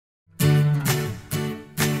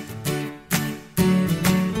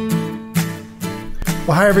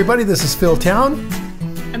Well, hi, everybody. This is Phil Town.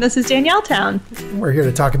 And this is Danielle Town. We're here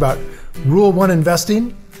to talk about Rule 1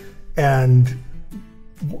 investing and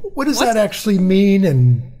what does that actually mean,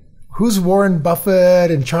 and who's Warren Buffett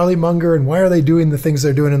and Charlie Munger, and why are they doing the things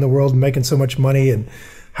they're doing in the world and making so much money, and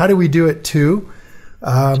how do we do it too?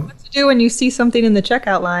 What to do when you see something in the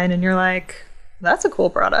checkout line and you're like, that's a cool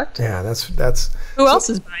product. Yeah, that's who else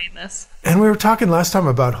is buying this? And we were talking last time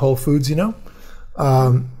about Whole Foods,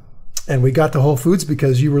 and we got to Whole Foods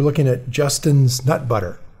because you were looking at Justin's nut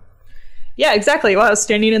butter. Yeah, exactly. Well, I was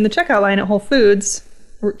standing in the checkout line at Whole Foods,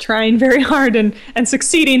 trying very hard and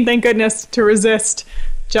succeeding, thank goodness, to resist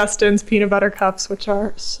Justin's peanut butter cups, which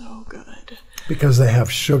are so good. Because they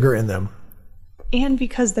have sugar in them. And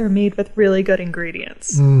because they're made with really good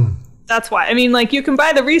ingredients. That's why. I mean, like, you can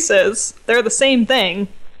buy the Reese's. They're the same thing,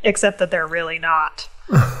 except that they're really not.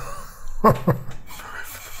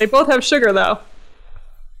 They both have sugar, though.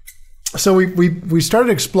 So we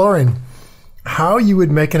started exploring how you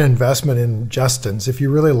would make an investment in Justin's if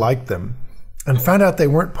you really liked them, and found out they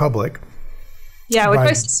weren't public. Yeah, which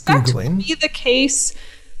I suspect Googling. would be the case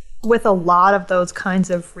with a lot of those kinds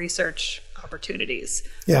of research opportunities.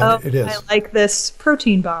 Yeah, it is. I like this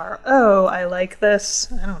protein bar. Oh, I like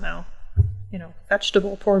this, I don't know,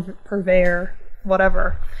 vegetable purveyor,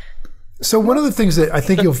 whatever. So one of the things that I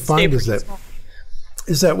think you'll find is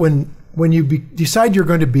that when you decide you're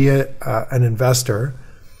going to be an investor,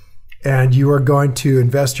 and you are going to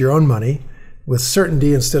invest your own money with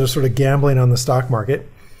certainty instead of sort of gambling on the stock market,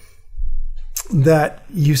 that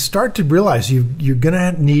you start to realize you're going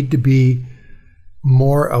to need to be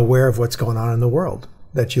more aware of what's going on in the world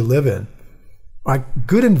that you live in. Like,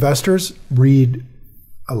 good investors read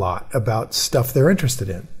a lot about stuff they're interested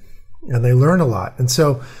in, and they learn a lot. And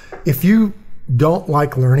so if you don't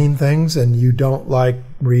like learning things, and you don't like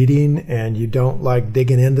reading, and you don't like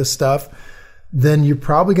digging into stuff, then you're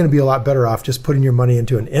probably going to be a lot better off just putting your money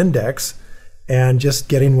into an index and just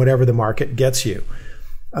getting whatever the market gets you.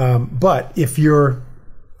 But if you're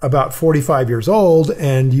about 45 years old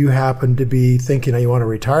and you happen to be thinking you want to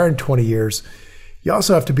retire in 20 years, you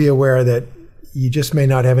also have to be aware that you just may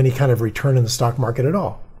not have any kind of return in the stock market at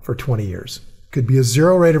all for 20 years. Could be a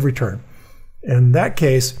zero rate of return. In that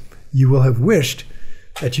case, you will have wished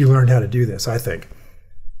that you learned how to do this, I think.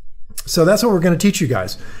 So that's what we're going to teach you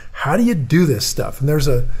guys. How do you do this stuff? And there's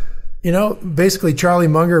basically Charlie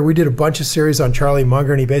Munger, we did a bunch of series on Charlie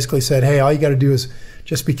Munger, and he basically said, hey, all you got to do is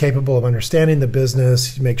just be capable of understanding the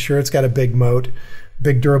business, make sure it's got a big moat,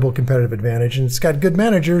 big durable competitive advantage, and it's got good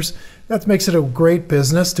managers. That makes it a great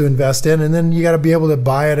business to invest in, and then you got to be able to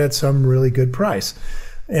buy it at some really good price.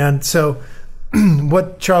 And so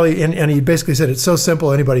what Charlie, and he basically said it's so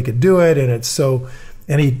simple anybody could do it, and it's so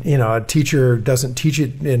a teacher doesn't teach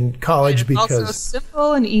it in college because also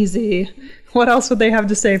simple and easy. What else would they have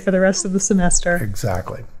to say for the rest of the semester?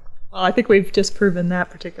 Exactly. Well, I think we've just proven that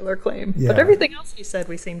particular claim. Yeah. But everything else he said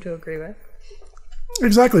we seem to agree with.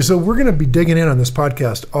 Exactly. So we're going to be digging in on this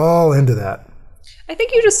podcast all into that. I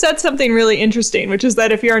think you just said something really interesting, which is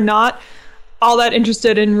that if you're not all that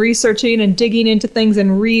interested in researching and digging into things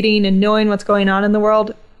and reading and knowing what's going on in the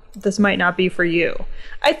world, this might not be for you.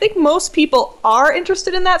 I think most people are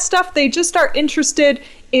interested in that stuff. They just are interested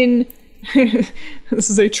in, this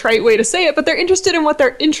is a trite way to say it, but they're interested in what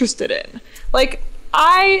they're interested in. Like,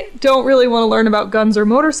 I don't really want to learn about guns or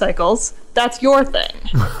motorcycles. That's your thing.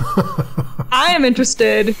 I am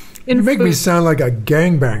interested in You make me sound like a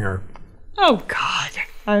gangbanger. Oh, God.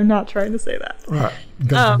 I'm not trying to say that. All right.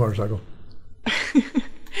 Guns and motorcycle.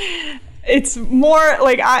 It's more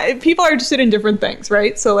like people are interested in different things,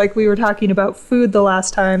 right? So like we were talking about food the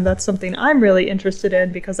last time. That's something I'm really interested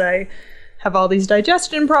in because I have all these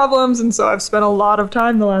digestion problems. And so I've spent a lot of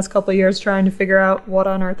time the last couple of years trying to figure out what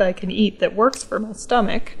on earth I can eat that works for my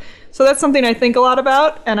stomach. So that's something I think a lot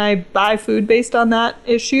about. And I buy food based on that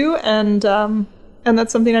issue. And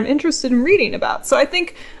that's something I'm interested in reading about. So I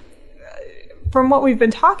think from what we've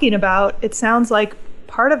been talking about, it sounds like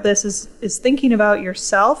part of this is thinking about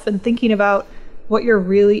yourself and thinking about what you're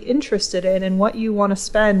really interested in and what you want to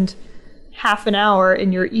spend half an hour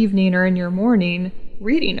in your evening or in your morning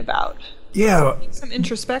reading about. Yeah. Some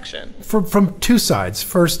introspection. From two sides.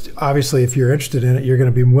 First, obviously, if you're interested in it, you're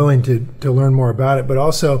going to be willing to learn more about it. But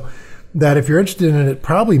also that if you're interested in it, it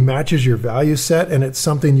probably matches your value set and it's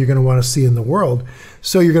something you're going to want to see in the world.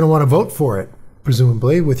 So you're going to want to vote for it,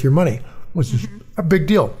 presumably, with your money, which is a big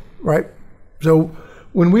deal, right? So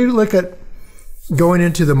when we look at going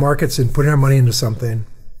into the markets and putting our money into something,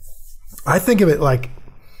 I think of it like,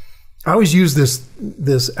 I always use this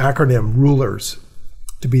acronym, RULERS,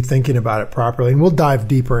 to be thinking about it properly. And we'll dive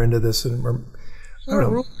deeper into this. And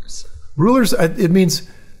Rulers. Rulers, it means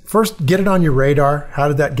first get it on your radar. How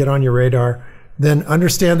did that get on your radar? Then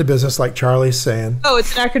understand the business, like Charlie's saying. Oh,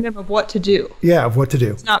 it's an acronym of what to do. Yeah, of what to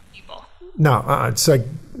do. It's not people. No, it's like,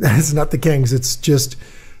 it's not the Kings. It's just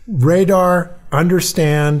radar,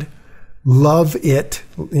 understand, love it,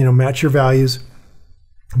 match your values.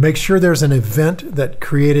 Make sure there's an event that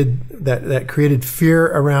created fear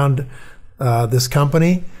around this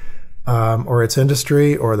company or its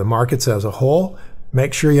industry or the markets as a whole.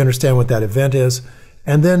 Make sure you understand what that event is.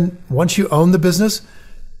 And then once you own the business,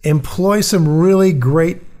 employ some really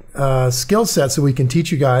great skill sets that we can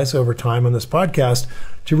teach you guys over time on this podcast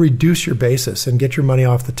to reduce your basis and get your money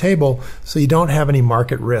off the table so you don't have any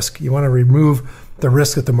market risk. You want to remove the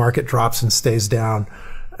risk that the market drops and stays down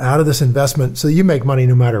out of this investment so you make money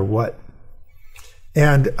no matter what.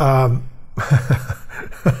 And I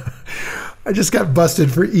just got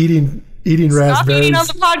busted for eating raspberries. Stop eating on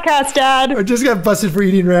the podcast, Dad. I just got busted for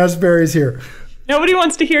eating raspberries here. Nobody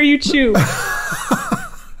wants to hear you chew.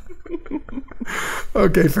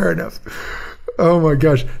 Okay, fair enough. Oh my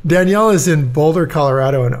gosh. Danielle is in Boulder,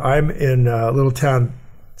 Colorado, and I'm in a little town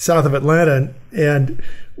south of Atlanta, and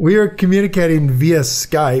we are communicating via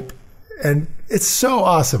Skype, and it's so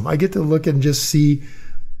awesome. I get to look and just see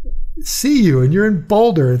you, and you're in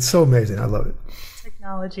Boulder. It's so amazing. I love it.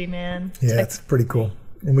 Technology, man. Yeah, it's pretty cool.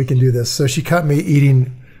 And we can do this. So she caught me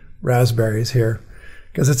eating raspberries here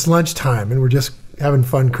because it's lunchtime, and we're just having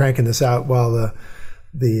fun cranking this out while the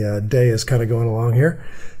day is kind of going along here.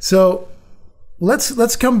 So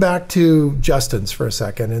let's come back to Justin's for a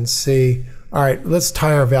second and see, all right, let's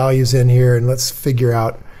tie our values in here and let's figure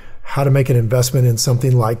out how to make an investment in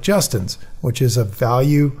something like Justin's, which is a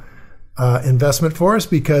value investment for us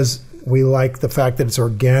because we like the fact that it's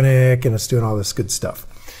organic and it's doing all this good stuff.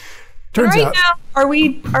 Turns out, now, are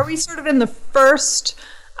we sort of in the first,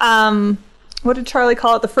 what did Charlie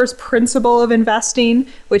call it? The first principle of investing,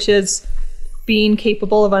 which is being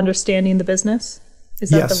capable of understanding the business?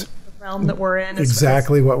 Is that the realm that we're in?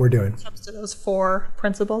 Exactly what we're doing. When it comes to those 4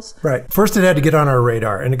 principles? Right. First, it had to get on our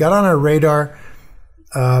radar. And it got on our radar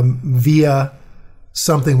via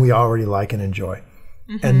something we already like and enjoy.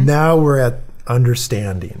 Mm-hmm. And now we're at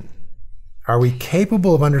understanding. Are we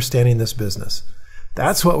capable of understanding this business?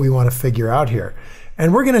 That's what we want to figure out here.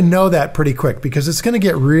 And we're going to know that pretty quick because it's going to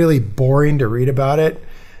get really boring to read about it.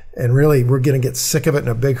 And really, we're going to get sick of it in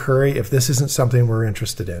a big hurry if this isn't something we're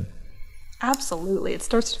interested in. Absolutely. It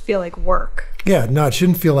starts to feel like work. Yeah, no, it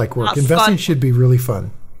shouldn't feel like work. Not Investing fun. should be really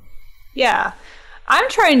fun. Yeah. I'm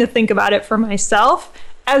trying to think about it for myself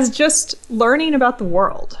as just learning about the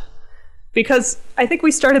world. Because I think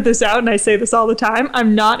we started this out, and I say this all the time,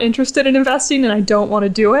 I'm not interested in investing and I don't want to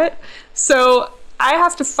do it. So I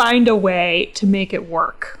have to find a way to make it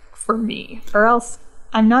work for me, or else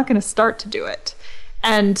I'm not going to start to do it.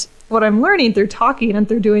 And what I'm learning through talking and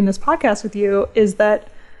through doing this podcast with you is that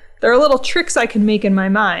there are little tricks I can make in my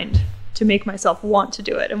mind to make myself want to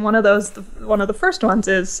do it. And one of the first ones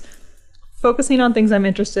is focusing on things I'm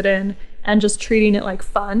interested in and just treating it like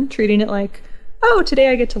fun, treating it like, oh, today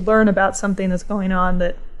I get to learn about something that's going on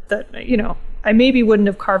that I maybe wouldn't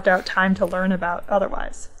have carved out time to learn about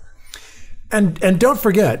otherwise. And don't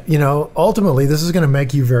forget, ultimately this is going to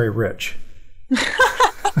make you very rich.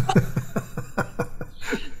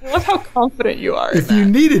 I love how confident you are. If you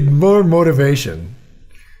needed more motivation,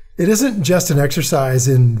 it isn't just an exercise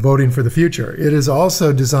in voting for the future. It is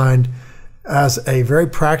also designed as a very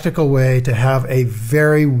practical way to have a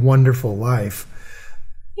very wonderful life,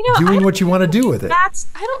 doing what you want to do with it. I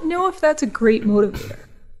don't know if that's a great motivator.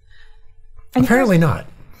 Apparently not.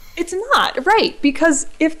 It's not, right? Because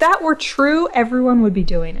if that were true, everyone would be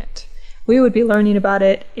doing it. We would be learning about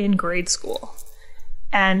it in grade school.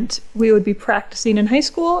 And we would be practicing in high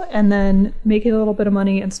school and then making a little bit of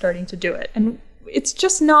money and starting to do it. And it's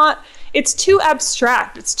just not, it's too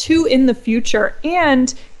abstract. It's too in the future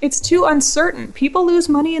and it's too uncertain. People lose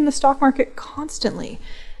money in the stock market constantly.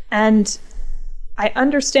 And I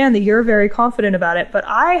understand that you're very confident about it, but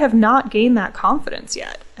I have not gained that confidence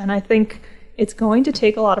yet. And I think it's going to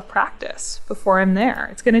take a lot of practice before I'm there.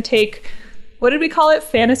 It's going to take, what did we call it?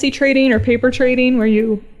 Fantasy trading or paper trading, where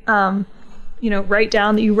you, write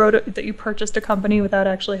down that you purchased a company without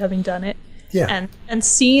actually having done it. Yeah. And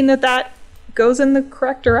seeing that goes in the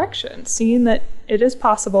correct direction, seeing that it is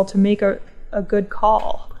possible to make a good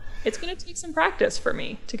call. It's going to take some practice for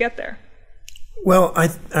me to get there. Well,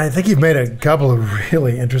 I think you've made a couple of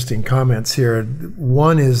really interesting comments here.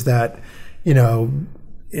 One is that,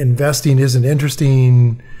 investing isn't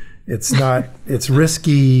interesting. It's not, it's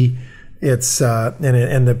risky. It's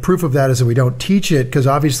and the proof of that is that we don't teach it, because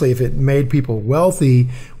obviously if it made people wealthy,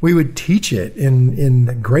 we would teach it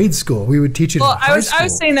in grade school. We would teach it in high school. I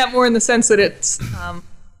was saying that more in the sense that it's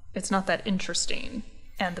not that interesting,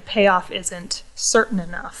 and the payoff isn't certain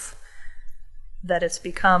enough that it's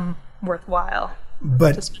become worthwhile.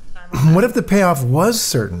 But what if the payoff was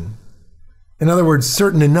certain? In other words,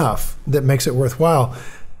 certain enough that makes it worthwhile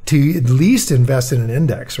to at least invest in an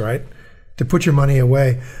index, right? To put your money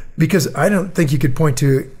away. Because I don't think you could point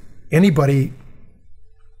to anybody.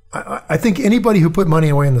 I think anybody who put money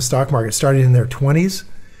away in the stock market starting in their 20s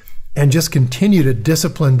and just continued a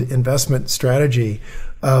disciplined investment strategy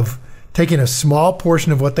of taking a small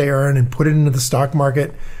portion of what they earn and put it into the stock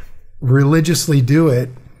market, religiously do it,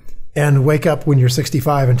 and wake up when you're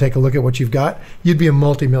 65 and take a look at what you've got, you'd be a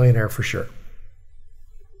multimillionaire for sure.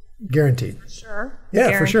 Guaranteed. For sure. Yeah,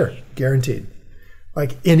 Guaranteed. for sure. Guaranteed.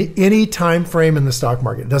 Like in any time frame in the stock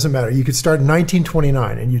market, it doesn't matter. You could start in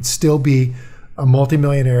 1929 and you'd still be a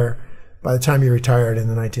multimillionaire by the time you retired in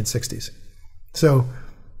the 1960s. So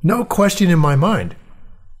no question in my mind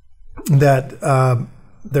that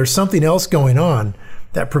there's something else going on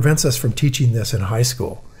that prevents us from teaching this in high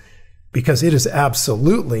school, because it is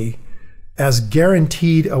absolutely as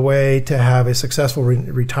guaranteed a way to have a successful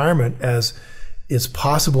retirement as is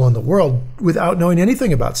possible in the world without knowing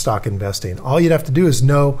anything about stock investing. All you'd have to do is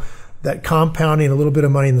know that compounding a little bit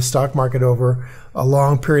of money in the stock market over a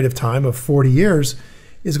long period of time of 40 years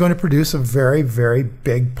is going to produce a very, very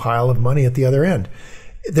big pile of money at the other end.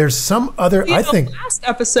 There's some other, I think. Last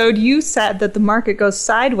episode, you said that the market goes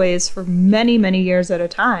sideways for many, many years at a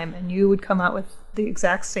time, and you would come out with the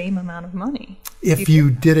exact same amount of money. If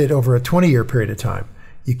you did it over a 20-year period of time,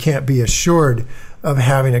 you can't be assured of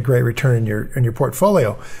having a great return in your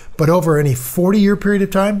portfolio. But over any 40-year period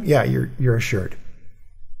of time, yeah, you're assured.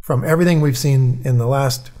 From everything we've seen in the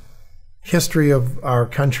last history of our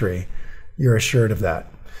country, you're assured of that.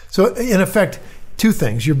 So in effect, two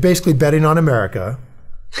things. You're basically betting on America,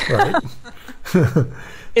 right?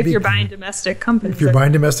 If you're buying domestic companies. If you're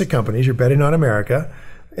buying domestic companies, you're betting on America.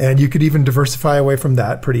 And you could even diversify away from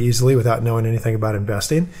that pretty easily without knowing anything about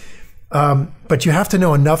investing. But you have to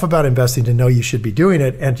know enough about investing to know you should be doing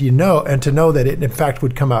it, and to know that it in fact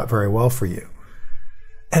would come out very well for you.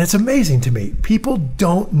 And it's amazing to me. People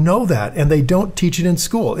don't know that, and they don't teach it in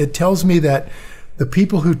school. It tells me that the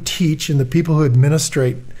people who teach and the people who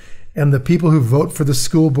administrate and the people who vote for the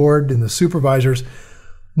school board and the supervisors,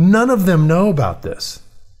 none of them know about this.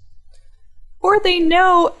 Or they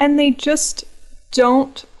know and they just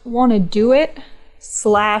don't want to do it /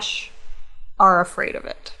 are afraid of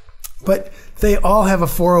it. But they all have a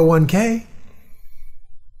 401k.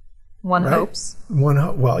 One hopes.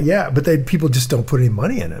 Well, yeah, but people just don't put any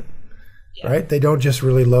money in it, right? They don't just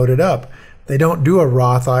really load it up. They don't do a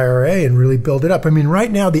Roth IRA and really build it up. I mean, right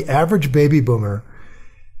now, the average baby boomer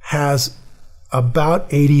has about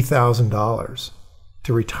 $80,000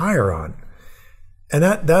 to retire on. And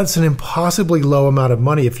that's an impossibly low amount of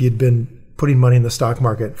money if you'd been putting money in the stock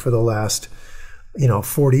market for the last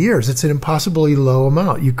 40 years. It's an impossibly low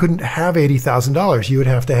amount. You couldn't have $80,000. You would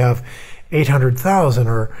have to have 800,000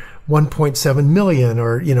 or 1.7 million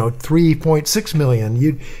or 3.6 million.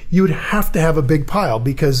 You would have to have a big pile,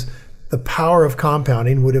 because the power of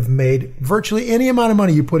compounding would have made virtually any amount of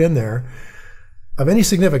money you put in there of any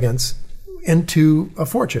significance into a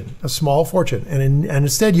fortune, a small fortune. And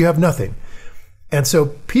instead you have nothing. And so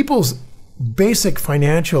people's basic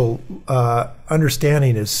financial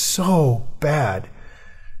understanding is so bad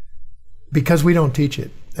because we don't teach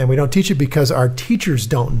it. And we don't teach it because our teachers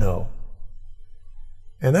don't know.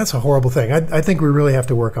 And that's a horrible thing. I think we really have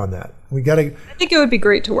to work on that. I think it would be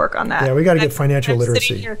great to work on that. Yeah, we got to get financial literacy. I'm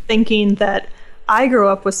sitting here thinking that I grew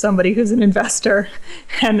up with somebody who's an investor,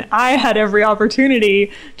 and I had every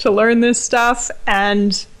opportunity to learn this stuff.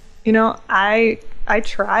 And I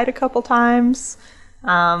tried a couple times,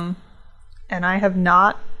 and I have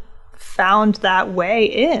not found that way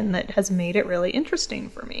in that has made it really interesting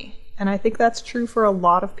for me. And I think that's true for a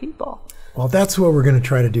lot of people. Well, that's what we're going to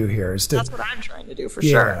try to do here. That's what I'm trying to do for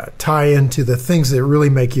sure. Tie into the things that really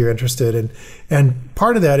make you interested. And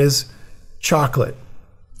part of that is chocolate.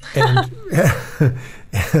 And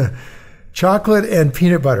chocolate and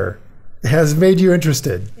peanut butter has made you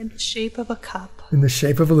interested. In the shape of a cup. In the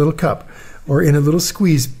shape of a little cup or in a little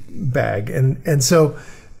squeeze bag. And so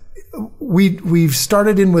we've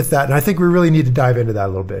started in with that. And I think we really need to dive into that a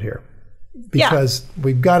little bit here. Because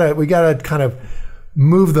we got to kind of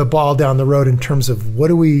move the ball down the road in terms of what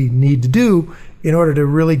do we need to do in order to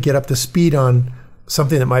really get up to speed on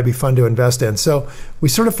something that might be fun to invest in. So we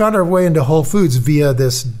sort of found our way into Whole Foods via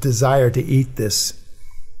this desire to eat this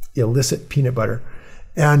illicit peanut butter.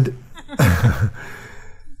 And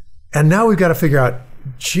and now we've got to figure out,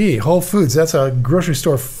 gee, Whole Foods, that's a grocery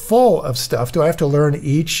store full of stuff. Do I have to learn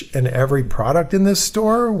each and every product in this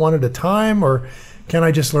store one at a time, or can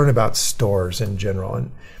I just learn about stores in general?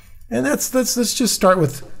 And let's just start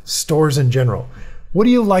with stores in general. What do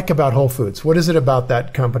you like about Whole Foods? What is it about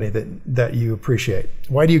that company that you appreciate?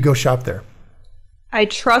 Why do you go shop there? I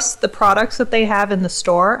trust the products that they have in the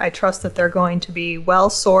store. I trust that they're going to be well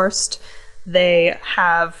sourced. They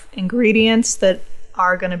have ingredients that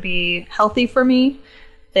are going to be healthy for me.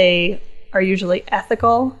 They are usually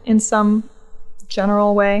ethical in some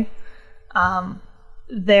general way.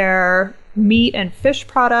 Their meat and fish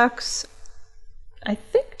products, I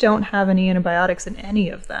think, don't have any antibiotics in any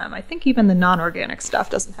of them. I think even the non-organic stuff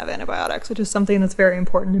doesn't have antibiotics, which is something that's very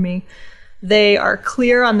important to me. They are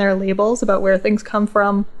clear on their labels about where things come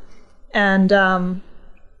from. And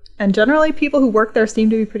generally, people who work there seem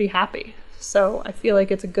to be pretty happy. So I feel like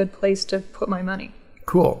it's a good place to put my money.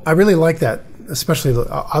 Cool. I really like that. Especially,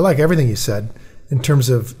 I like everything you said in terms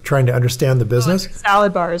of trying to understand the business. Their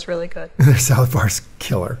salad bar is really good. Their salad bar is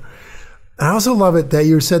killer. I also love it that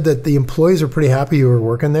you said that the employees are pretty happy you were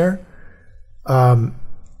working there,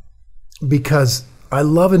 because I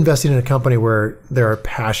love investing in a company where there are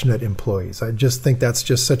passionate employees. I just think that's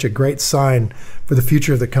just such a great sign for the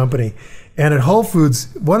future of the company. And at Whole Foods,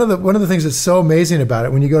 one of the things that's so amazing about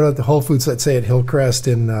it, when you go to the Whole Foods, let's say at Hillcrest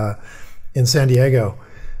in San Diego,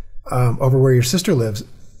 over where your sister lives,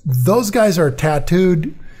 those guys are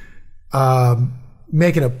tattooed,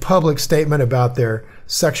 making a public statement about their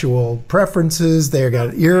sexual preferences. They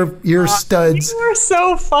got ear studs. You are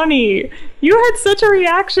so funny. You had such a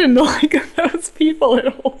reaction to like those people at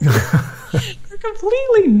Whole Foods. They're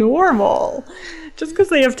completely normal, just because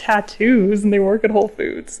they have tattoos and they work at Whole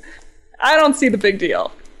Foods. I don't see the big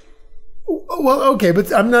deal. Well, okay,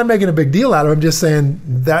 but I'm not making a big deal out of it. I'm just saying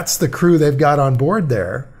that's the crew they've got on board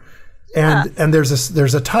there. And there's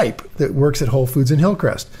a type that works at Whole Foods in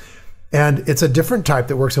Hillcrest. And it's a different type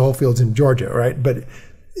that works at Whole Foods in Georgia, right? But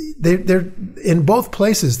they're in both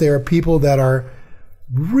places, there are people that are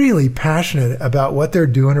really passionate about what they're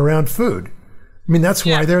doing around food. I mean, that's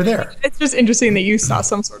why they're there. It's just interesting that you saw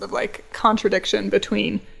some sort of like contradiction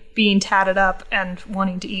between being tatted up and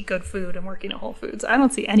wanting to eat good food and working at Whole Foods. I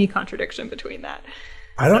don't see any contradiction between that.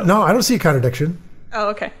 I don't see a contradiction. Oh,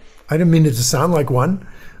 okay. I didn't mean it to sound like one.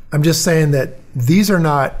 I'm just saying that these are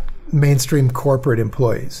not mainstream corporate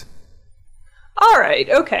employees. All right.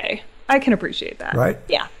 Okay. I can appreciate that. Right?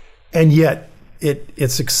 Yeah. And yet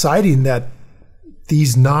it's exciting that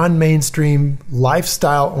these non-mainstream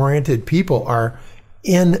lifestyle-oriented people are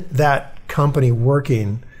in that company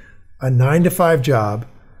working a 9-to-5 job,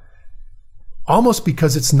 almost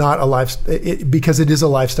because it's not a because it is a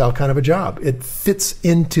lifestyle kind of a job. It fits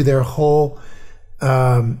into their whole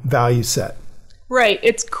value set. Right.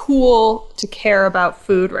 It's cool to care about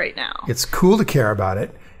food right now. It's cool to care about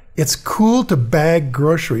it. It's cool to bag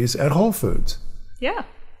groceries at Whole Foods. Yeah.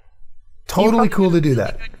 Totally cool to do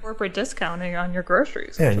that. You get corporate discounting on your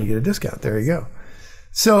groceries. Yeah, and you get a discount. There you go.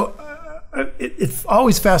 So it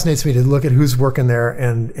always fascinates me to look at who's working there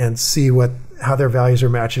and see how their values are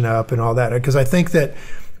matching up and all that. Because I think that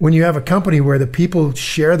when you have a company where the people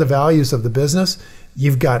share the values of the business,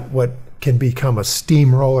 you've got what can become a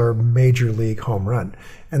steamroller major league home run.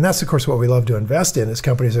 And that's, of course, what we love to invest in, is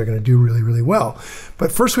companies that are going to do really, really well.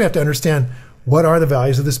 But first we have to understand, what are the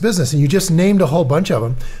values of this business? And you just named a whole bunch of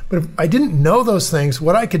them. But if I didn't know those things,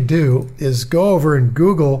 what I could do is go over and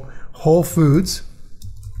Google Whole Foods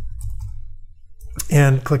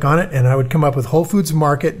and click on it. And I would come up with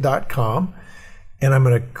WholeFoodsMarket.com. And I'm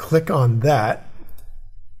going to click on that.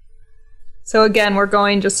 So again, we're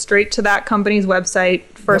going just straight to that company's website,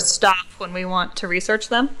 first stop when we want to research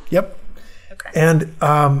them? Yep. Okay. And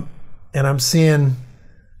I'm seeing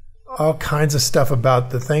all kinds of stuff about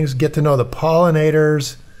the things. Get to know the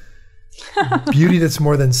pollinators, beauty that's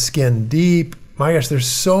more than skin deep. My gosh, there's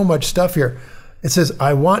so much stuff here. It says,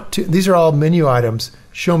 I want to, these are all menu items.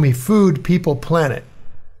 Show me food, people, planet.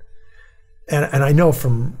 And I know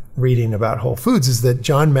from reading about Whole Foods is that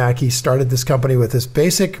John Mackey started this company with this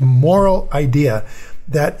basic moral idea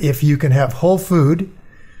that if you can have whole food,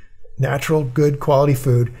 natural, good quality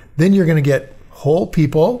food, then you're going to get whole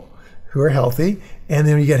people who are healthy. And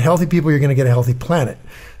then when you get healthy people, you're going to get a healthy planet.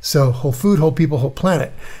 So whole food, whole people, whole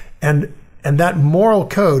planet. And that moral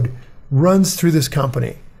code runs through this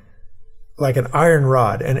company like an iron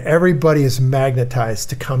rod, and everybody is magnetized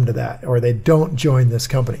to come to that, or they don't join this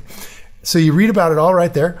company. So you read about it all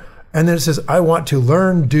right there. And then it says, I want to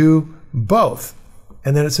learn, do both.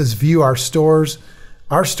 And then it says, view our stories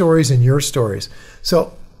and your stories.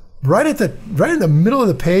 So right in the middle of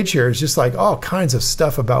the page here is just like all kinds of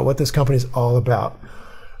stuff about what this company is all about.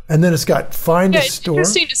 And then it's got find a store. It's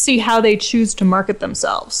interesting to see how they choose to market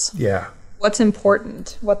themselves. Yeah. What's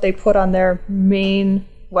important, what they put on their main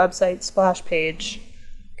website splash page.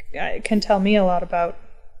 It can tell me a lot about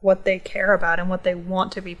what they care about and what they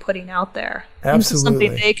want to be putting out there. Absolutely. This is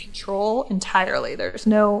something they control entirely. There's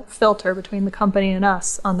no filter between the company and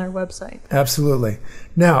us on their website. Absolutely.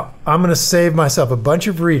 Now, I'm going to save myself a bunch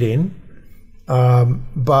of reading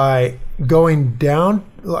by going down.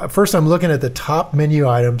 First, I'm looking at the top menu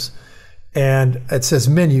items, and it says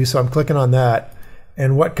menu, so I'm clicking on that.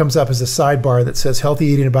 And what comes up is a sidebar that says healthy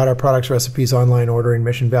eating, about our products, recipes, online ordering,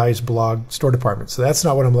 mission, values, blog, store department. So that's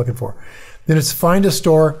not what I'm looking for. Then it's find a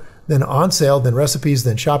store, then on sale, then recipes,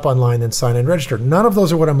 then shop online, then sign and register. None of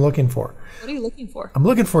those are what I'm looking for. What are you looking for? I'm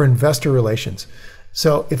looking for investor relations.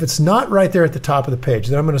 So if it's not right there at the top of the page,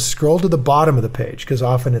 then I'm going to scroll to the bottom of the page because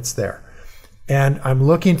often it's there. And I'm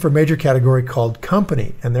looking for a major category called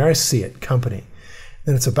company. And there I see it, company.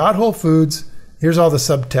 Then it's about Whole Foods. Here's all the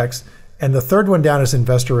subtext. And the third one down is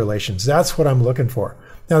investor relations. That's what I'm looking for.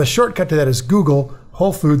 Now the shortcut to that is Google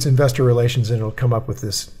Whole Foods investor relations, and it'll come up with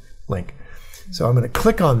this link. So I'm going to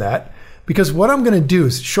click on that because what I'm going to do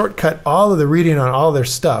is shortcut all of the reading on all their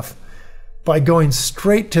stuff by going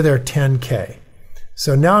straight to their 10K.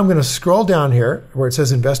 So now I'm going to scroll down here where it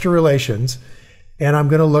says investor relations, and I'm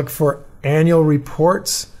going to look for annual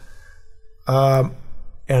reports, and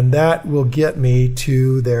that will get me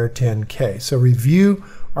to their 10K. So review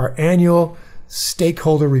our annual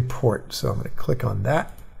stakeholder report. So I'm going to click on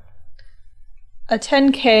that. A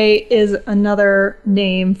 10K is another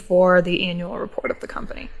name for the annual report of the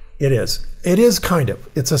company. It is. It is kind of.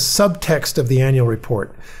 It's a subtext of the annual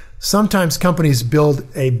report. Sometimes companies build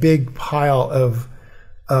a big pile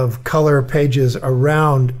of color pages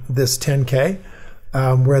around this 10K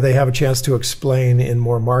where they have a chance to explain in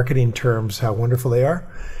more marketing terms how wonderful they are.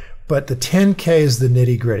 But the 10K is the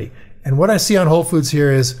nitty gritty. And what I see on Whole Foods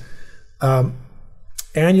here is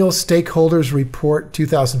Annual Stakeholders Report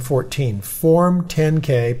 2014, Form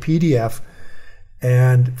 10K PDF,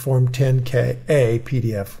 and Form 10K-A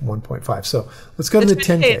PDF 1.5. So let's go to the 10K.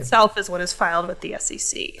 The 10K itself is what is filed with the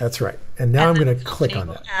SEC. That's right. And now I'm going to click on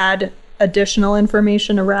that. Add additional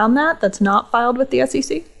information around that that's not filed with the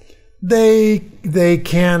SEC? They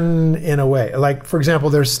can in a way. Like, for example,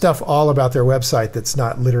 there's stuff all about their website that's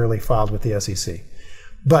not literally filed with the SEC.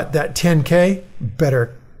 But that 10K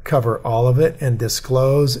better cover all of it and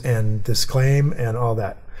disclose and disclaim and all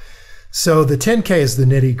that. So the 10K is the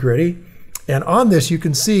nitty gritty. And on this, you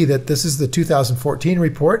can see that this is the 2014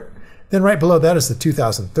 report. Then right below that is the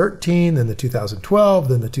 2013, then the 2012,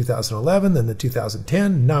 then the 2011, then the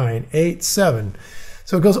 2010, 9, 8, 7.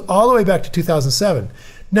 So it goes all the way back to 2007.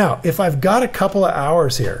 Now, if I've got a couple of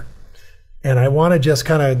hours here and I want to just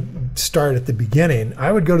kind of start at the beginning,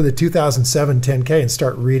 I would go to the 2007 10K and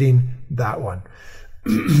start reading that one.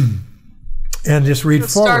 And just read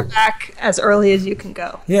forward. Start back as early as you can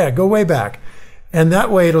go. Yeah, go way back. And that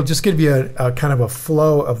way it'll just give you a kind of a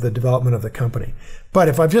flow of the development of the company. But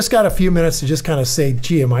if I've just got a few minutes to just kind of say,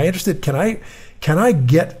 gee, am I interested? Can I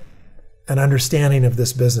get an understanding of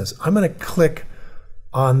this business? I'm going to click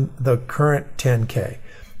on the current 10K.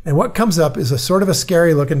 And what comes up is a sort of a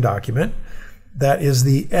scary looking document that is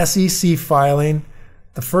the SEC filing.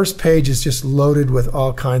 The first page is just loaded with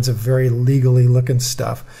all kinds of very legally looking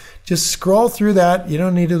stuff. Just scroll through that. You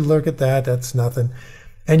don't need to look at that. That's nothing.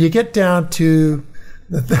 And you get down to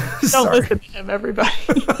Don't listen to him, everybody.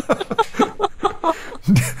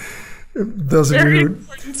 Those of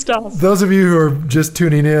you who are just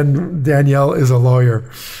tuning in, Danielle is a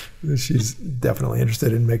lawyer. She's definitely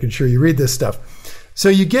interested in making sure you read this stuff. So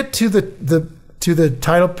you get to the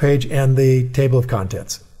title page and the table of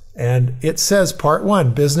contents. And it says Part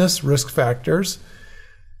 1, Business, Risk Factors,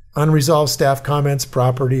 Unresolved Staff Comments,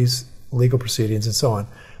 Properties, Legal Proceedings, and so on.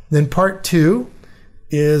 Then Part 2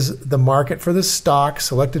 is the market for the stock,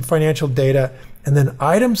 selected financial data, and then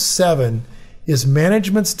Item 7 is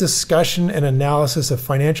management's discussion and analysis of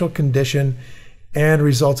financial condition and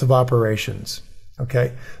results of operations.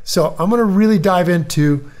 Okay, so I'm going to really dive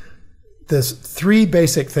into this 3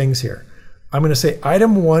 basic things here. I'm going to say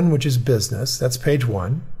Item 1, which is business, that's page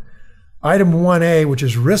 1. Item 1A, which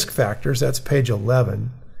is risk factors, that's page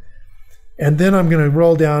 11. And then I'm going to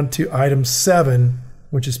roll down to Item 7,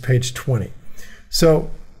 which is page 20.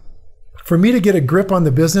 So for me to get a grip on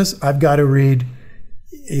the business, I've got to read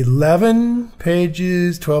 11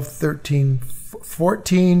 pages, 12, 13,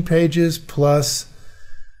 14 pages plus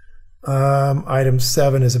Item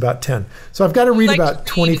 7 is about 10. So I've got to read about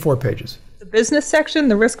 24 pages. The business section,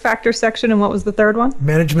 the risk factor section, and what was the third one?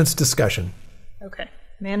 Management's discussion. Okay.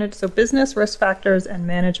 So business, risk factors, and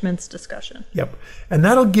management's discussion. Yep. And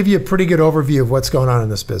that'll give you a pretty good overview of what's going on in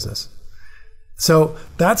this business. So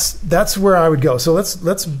that's where I would go. So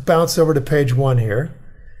let's bounce over to page 1 here,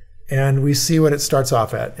 and we see what it starts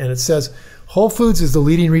off at. And it says, Whole Foods is the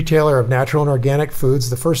leading retailer of natural and organic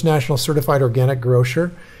foods, the first national certified organic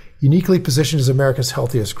grocer, uniquely positioned as America's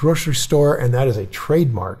healthiest grocery store, and that is a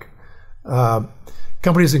trademark.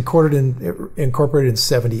 Company is incorporated in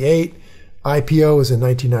 78. IPO was in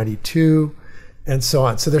 1992, and so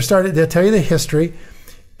on. So they'll tell you the history,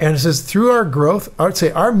 and it says, through our growth, I would say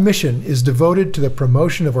our mission is devoted to the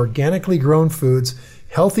promotion of organically grown foods,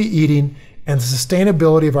 healthy eating, and the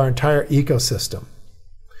sustainability of our entire ecosystem.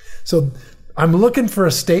 So I'm looking for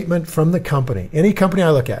a statement from the company. Any company I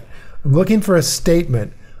look at, I'm looking for a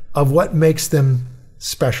statement of what makes them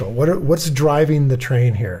special. What's driving the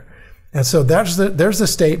train here? And so there's the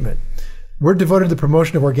statement. We're devoted to the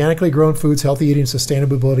promotion of organically grown foods, healthy eating,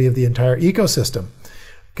 sustainability of the entire ecosystem.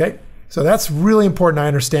 Okay, so that's really important. I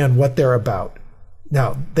understand what they're about.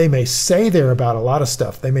 Now, they may say they're about a lot of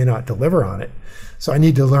stuff. They may not deliver on it. So I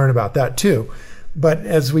need to learn about that too. But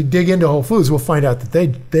as we dig into Whole Foods, we'll find out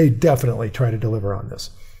that they definitely try to deliver on this.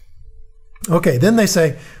 Okay, then they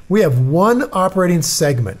say, we have one operating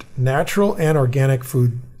segment, natural and organic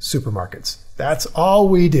food supermarkets. That's all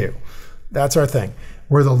we do. That's our thing.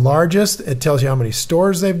 We're the largest. It tells you how many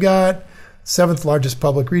stores they've got, 7th largest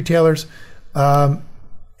public retailers,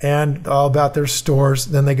 and all about their stores.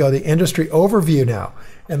 Then they go to the industry overview now,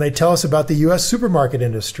 and they tell us about the U.S. supermarket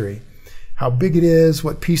industry, how big it is,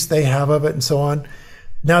 what piece they have of it, and so on.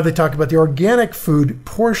 Now they talk about the organic food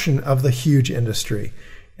portion of the huge industry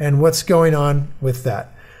and what's going on with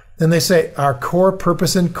that. Then they say our core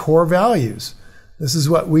purpose and core values. This is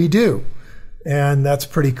what we do. And that's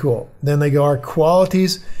pretty cool. Then they go our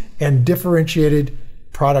qualities and differentiated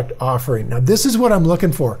product offering. Now, this is what I'm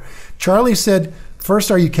looking for. Charlie said,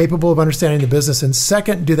 first, are you capable of understanding the business? And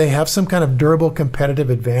second, do they have some kind of durable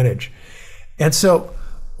competitive advantage? And so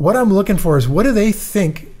what I'm looking for is, what do they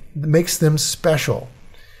think makes them special?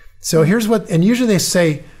 So here's what, and usually they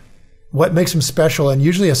say what makes them special, and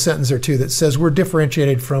usually a sentence or two that says we're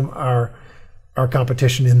differentiated from our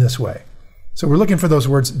competition in this way. So we're looking for those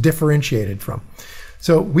words, differentiated from.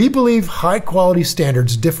 So we believe high quality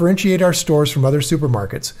standards differentiate our stores from other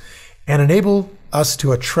supermarkets and enable us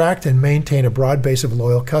to attract and maintain a broad base of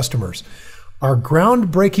loyal customers. Our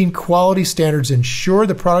groundbreaking quality standards ensure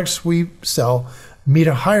the products we sell meet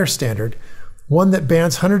a higher standard, one that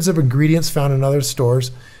bans hundreds of ingredients found in other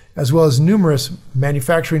stores, as well as numerous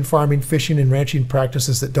manufacturing, farming, fishing, and ranching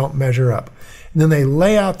practices that don't measure up. And then they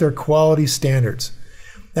lay out their quality standards.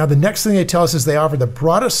 Now, the next thing they tell us is they offer the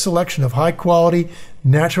broadest selection of high quality,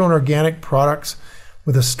 natural and organic products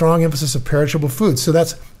with a strong emphasis of perishable foods. So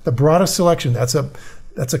that's the broadest selection. That's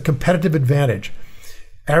a competitive advantage.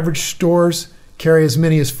 Average stores carry as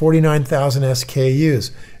many as 49,000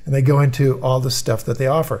 SKUs, and they go into all the stuff that they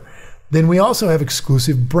offer. Then we also have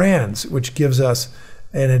exclusive brands, which gives us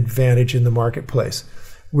an advantage in the marketplace.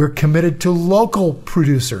 We're committed to local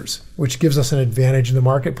producers, which gives us an advantage in the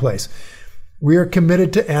marketplace. We are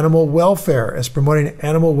committed to animal welfare, as promoting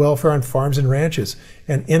animal welfare on farms and ranches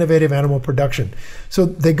and innovative animal production. So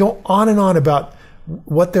they go on and on about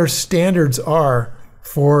what their standards are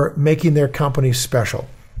for making their company special.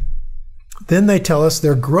 Then they tell us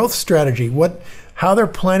their growth strategy, how they're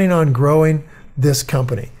planning on growing this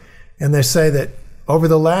company. And they say that over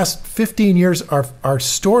the last 15 years, our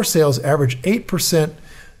store sales average 8%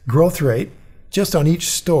 growth rate just on each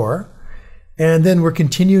store. And then we're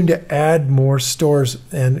continuing to add more stores.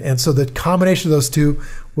 And so the combination of those two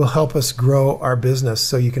will help us grow our business,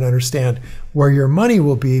 so you can understand where your money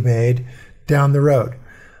will be made down the road.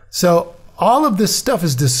 So all of this stuff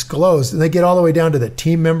is disclosed, and they get all the way down to the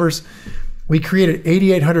team members. We created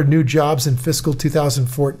 8,800 new jobs in fiscal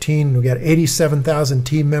 2014. We got 87,000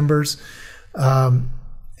 team members. And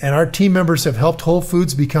our team members have helped Whole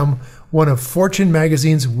Foods become one of Fortune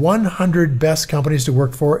magazine's 100 best companies to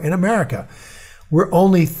work for in America. We're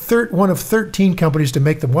only one of 13 companies to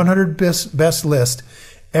make the 100 best list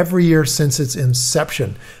every year since its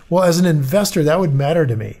inception. Well, as an investor, that would matter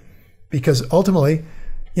to me, because ultimately,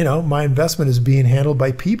 my investment is being handled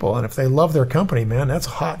by people. And if they love their company, man, that's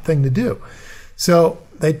a hot thing to do. So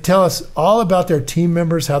they tell us all about their team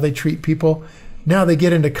members, how they treat people. Now they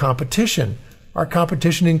get into competition. Our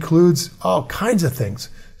competition includes all kinds of things: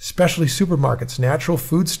 specialty supermarkets, natural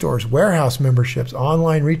food stores, warehouse memberships,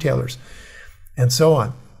 online retailers, and so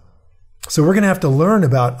on. So we're going to have to learn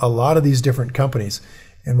about a lot of these different companies,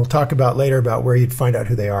 and we'll talk about later about where you'd find out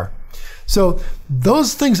who they are. So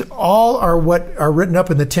those things all are what are written up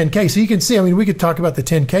in the 10K. So you can see, I mean, we could talk about the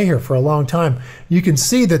 10K here for a long time. You can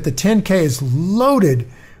see that the 10K is loaded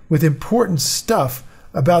with important stuff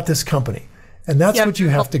about this company. And that's what you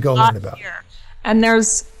have to go learn about. Here. And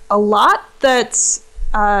there's a lot that's,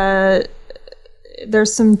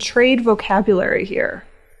 there's some trade vocabulary here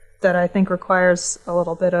that I think requires a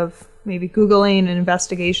little bit of maybe Googling and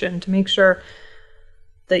investigation to make sure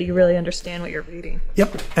that you really understand what you're reading.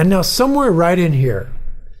 Yep. And now somewhere right in here,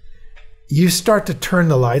 you start to turn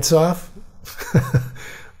the lights off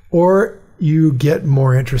or you get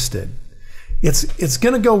more interested. It's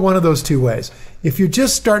going to go one of those two ways. If you're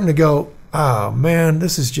just starting to go, oh man,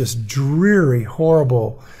 this is just dreary,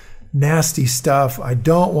 horrible, nasty stuff, I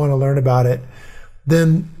don't want to learn about it,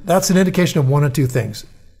 then that's an indication of one of two things.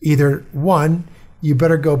 Either one, you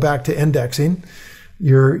better go back to indexing.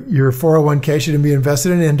 Your 401k should be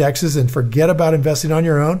invested in indexes and forget about investing on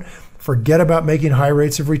your own. Forget about making high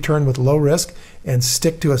rates of return with low risk and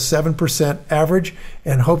stick to a 7% average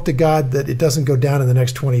and hope to God that it doesn't go down in the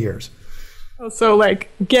next 20 years. So like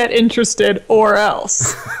get interested or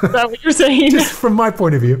else. Is that what you're saying? Just from my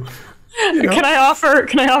point of view. You know? Can I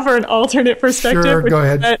offer an alternate perspective? Sure, go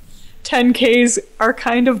ahead. That 10Ks are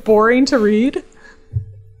kind of boring to read?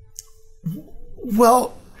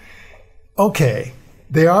 Well, okay.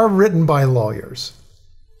 They are written by lawyers.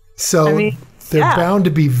 So they're bound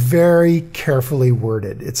to be very carefully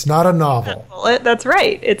worded. It's not a novel. That's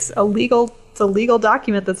right. It's a legal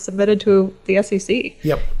document that's submitted to the SEC.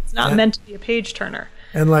 Yep. It's not meant to be a page turner.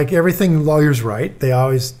 And like everything lawyers write, they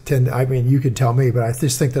always tend to, I mean, you could tell me, but I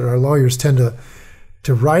just think that our lawyers tend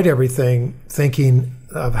to write everything thinking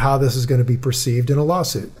of how this is going to be perceived in a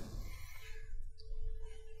lawsuit.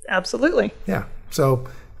 Absolutely. Yeah. So,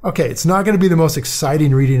 okay, it's not going to be the most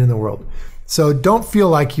exciting reading in the world. So don't feel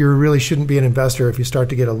like you really shouldn't be an investor if you start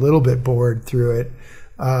to get a little bit bored through it.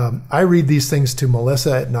 I read these things to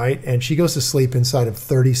Melissa at night, and she goes to sleep inside of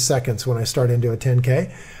 30 seconds when I start into a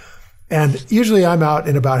 10K. And usually I'm out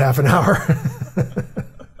in about half an hour.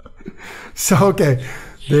 So, okay,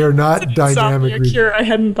 they are not dynamic reading. Cure I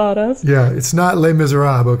hadn't thought of. Yeah, it's not Les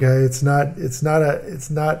Miserables, okay? It's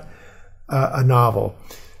not a novel.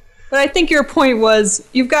 But I think your point was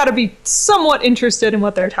you've got to be somewhat interested in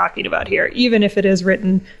what they're talking about here, even if it is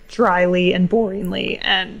written dryly and boringly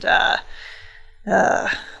and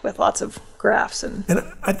with lots of graphs. And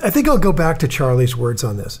I think I'll go back to Charlie's words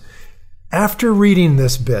on this. After reading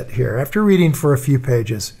this bit here, after reading for a few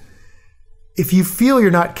pages, if you feel you're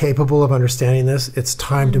not capable of understanding this, it's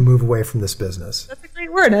time to move away from this business. That's a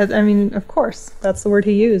great word. I mean, of course, that's the word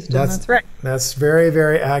he used, and that's right. That's very,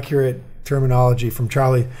 very accurate terminology from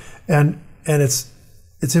Charlie. And it's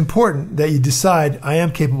important that you decide, I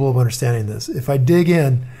am capable of understanding this. If I dig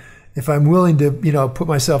in, if I'm willing to, put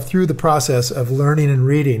myself through the process of learning and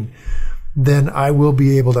reading, then I will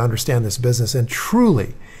be able to understand this business. And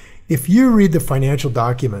truly, if you read the financial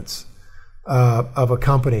documents of a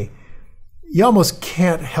company, you almost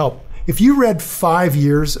can't help. If you read 5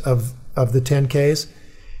 years of the 10Ks,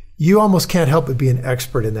 you almost can't help but be an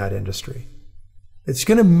expert in that industry. It's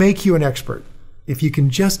going to make you an expert if you can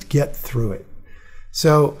just get through it.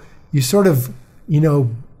 So you sort of,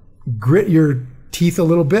 grit your teeth a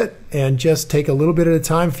little bit and just take a little bit at a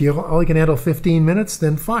time. If you only can handle 15 minutes,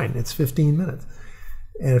 then fine, it's 15 minutes.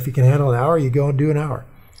 And if you can handle an hour, you go and do an hour.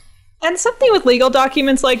 And something with legal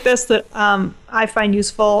documents like this that I find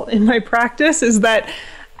useful in my practice is that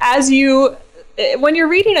when you're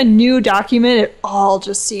reading a new document, it all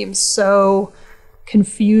just seems so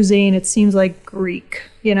confusing. It seems like Greek,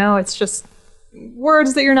 it's just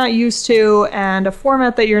words that you're not used to and a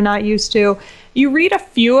format that you're not used to. You read a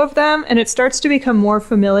few of them and it starts to become more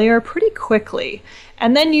familiar pretty quickly.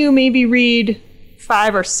 And then you maybe read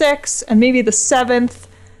 5 or 6, and maybe the 7th,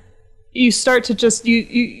 you start to just,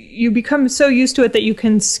 you become so used to it that you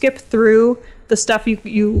can skip through the stuff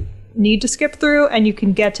you need to skip through, and you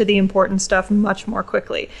can get to the important stuff much more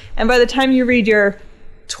quickly. And by the time you read your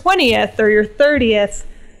 20th or your 30th,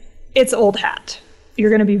 it's old hat. You're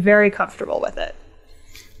going to be very comfortable with it.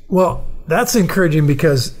 Well, that's encouraging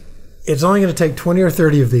because it's only going to take 20 or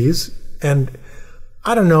 30 of these. And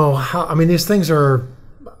I don't know how, these things are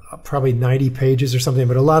probably 90 pages or something,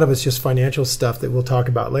 but a lot of it's just financial stuff that we'll talk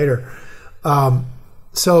about later.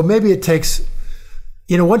 So maybe it takes,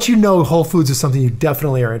 once you know Whole Foods is something you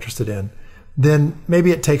definitely are interested in, then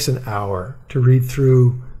maybe it takes an hour to read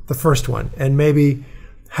through the first one, and maybe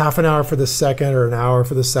half an hour for the second, or an hour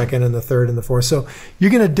for the second and the third and the fourth. So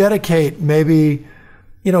you're going to dedicate maybe,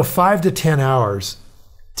 5 to 10 hours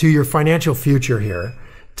to your financial future here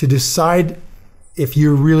to decide if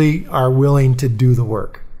you really are willing to do the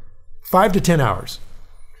work. 5 to 10 hours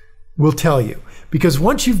will tell you. Because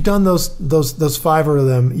once you've done those 5 of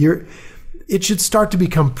them, it should start to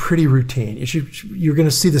become pretty routine. You're going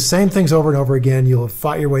to see the same things over and over again. You'll have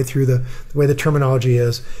fought your way through the way the terminology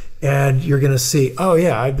is, and you're going to see, oh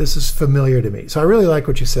yeah, this is familiar to me. So I really like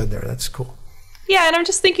what you said there. That's cool. Yeah, and I'm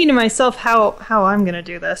just thinking to myself how I'm going to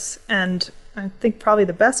do this. And I think probably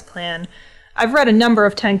the best plan, I've read a number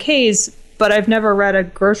of 10Ks, but I've never read a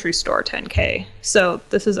grocery store 10K. So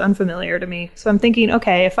this is unfamiliar to me. So I'm thinking,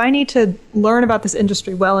 okay, if I need to learn about this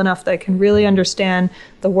industry well enough that I can really understand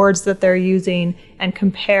the words that they're using and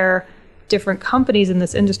compare different companies in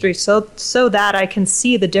this industry so that I can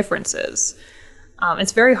see the differences.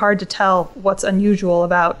 It's very hard to tell what's unusual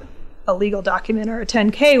about a legal document or a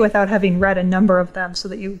 10K without having read a number of them, so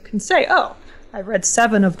that you can say, oh, I read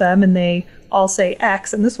 7 of them and they all say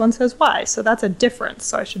X and this one says Y. So that's a difference.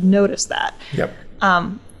 So I should notice that. Yep.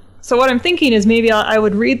 So what I'm thinking is maybe I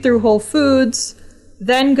would read through Whole Foods,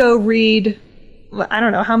 then go read, I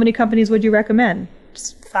don't know, how many companies would you recommend?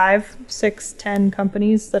 5, 6, 10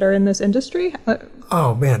 companies that are in this industry?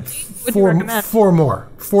 Oh man, 4 more.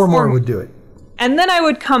 4 more would do it. And then I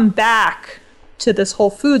would come back to this Whole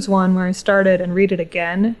Foods one where I started and read it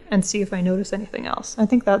again and see if I notice anything else. I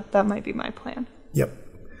think that might be my plan. Yep.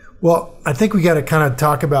 Well, I think we got to kind of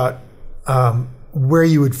talk about where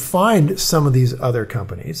you would find some of these other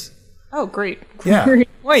companies. Oh, great. Yeah.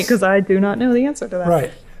 Wait, because I do not know the answer to that.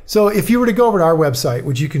 Right. So if you were to go over to our website,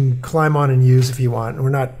 which you can climb on and use if you want, and we're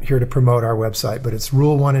not here to promote our website, but it's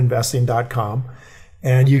rule1investing.com,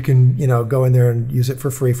 and you can go in there and use it for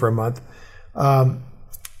free for a month.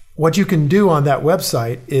 What you can do on that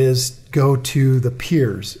website is go to the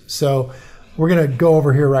peers. So we're going to go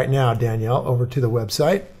over here right now, Danielle, over to the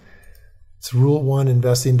website. It's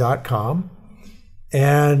rule1investing.com.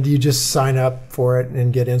 And you just sign up for it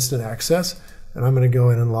and get instant access. And I'm going to go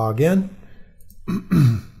in and log in.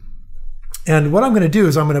 And what I'm going to do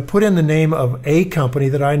is I'm going to put in the name of a company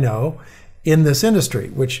that I know in this industry,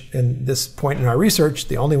 which in this point in our research,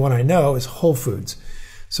 the only one I know is Whole Foods.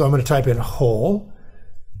 So I'm going to type in Whole.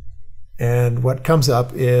 And what comes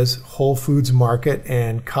up is Whole Foods Market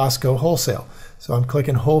and Costco Wholesale. So I'm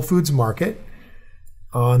clicking Whole Foods Market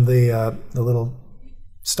on the little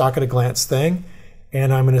stock at a glance thing,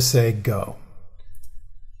 and I'm going to say go.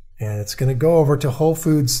 And it's going to go over to Whole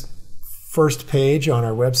Foods' first page on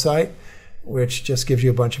our website, which just gives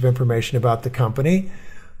you a bunch of information about the company.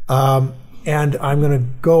 And I'm going to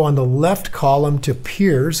go on the left column to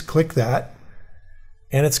peers, click that.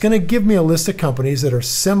 And it's going to give me a list of companies that are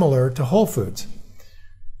similar to Whole Foods.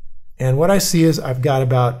 And what I see is I've got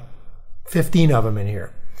about 15 of them in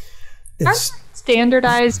here. It's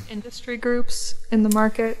standardized industry groups in the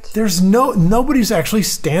market. There's nobody's actually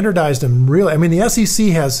standardized them really. I mean, the SEC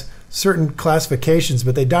has certain classifications,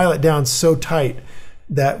 but they dial it down so tight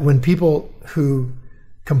that when people who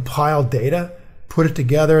compile data put it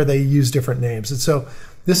together, they use different names. And so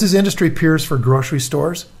this is industry peers for grocery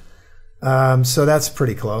stores. So that's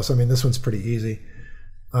pretty close. I mean, this one's pretty easy.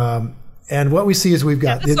 And what we see is we've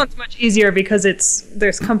got... this one's much easier because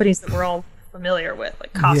there's companies that we're all familiar with,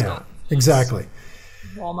 like Costco. Yeah, exactly.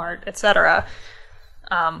 Walmart, etc.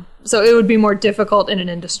 So it would be more difficult in an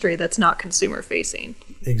industry that's not consumer facing.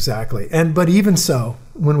 Exactly. But even so,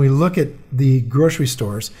 when we look at the grocery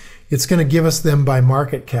stores, it's going to give us them by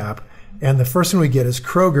market cap. And the first one we get is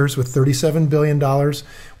Kroger's with $37 billion,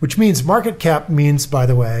 which means market cap means, by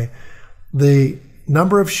the way, the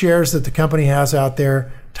number of shares that the company has out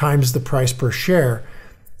there times the price per share.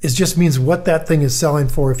 It just means what that thing is selling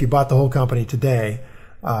for if you bought the whole company today.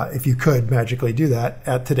 If you could magically do that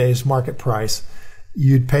at today's market price,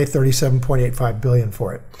 you'd pay $37.85 billion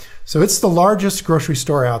for it. So it's the largest grocery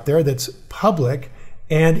store out there that's public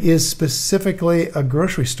and is specifically a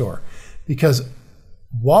grocery store, because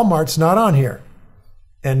Walmart's not on here,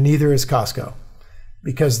 and neither is Costco,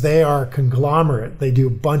 because they are a conglomerate. They do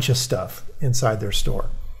a bunch of stuff inside their store.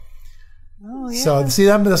 Oh, yeah. So see,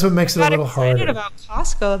 that's what makes it a little harder. I'm excited about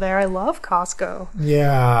Costco there. I love Costco.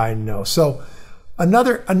 Yeah, I know. So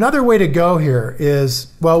another way to go here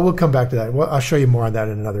is, well, we'll come back to that. Well, I'll show you more on that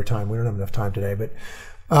at another time. We don't have enough time today. But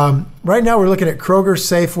right now we're looking at Kroger,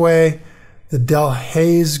 Safeway, the Del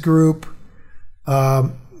Hayes Group,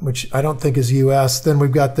 which I don't think is U.S. Then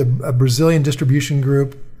we've got the Brazilian Distribution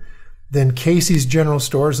Group. Then Casey's General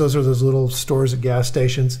Stores. Those are those little stores at gas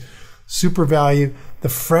stations. Super Value. The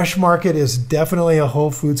Fresh Market is definitely a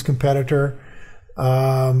Whole Foods competitor.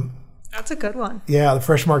 That's a good one. Yeah, the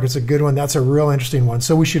Fresh Market's a good one. That's a real interesting one.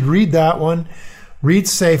 So we should read that one. Read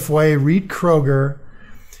Safeway. Read Kroger.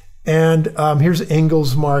 And here's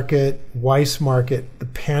Ingles Market, Weiss Market, The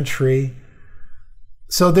Pantry,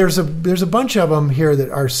 So there's a bunch of them here that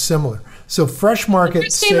are similar. So Fresh Market.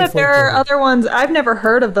 Interesting that there are other ones. I've never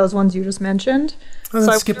heard of those ones you just mentioned. Oh,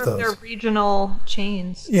 so I skip wonder if those. they're regional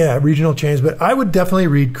chains. Yeah, regional chains. But I would definitely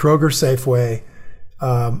read Kroger, Safeway,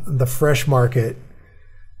 the Fresh Market,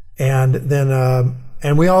 and then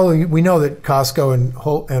and we know that Costco and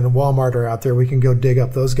Walmart are out there. We can go dig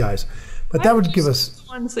up those guys. But that would give us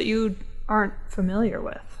ones that you aren't familiar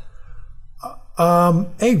with.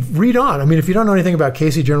 Hey, read on. I mean, if you don't know anything about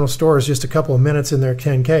Casey General Stores, just a couple of minutes in their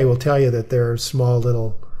 10K will tell you that they're small,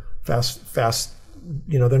 little, fast.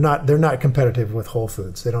 You know, they're not competitive with Whole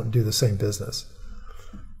Foods. They don't do the same business.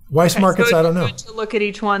 Weiss Markets, so I don't know. To look at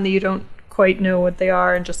each one that you don't quite know what they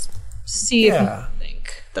are and just see if you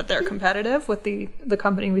think that they're competitive with the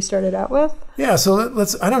company we started out with. Yeah, so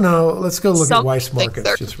let's. I don't know. Let's go look at Weiss Markets.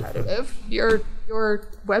 They're competitive. Your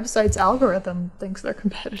website's algorithm thinks they're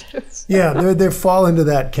competitive. Yeah, they fall into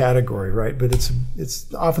that category, right? But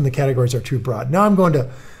it's often the categories are too broad. Now I'm going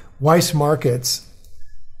to Weiss Markets,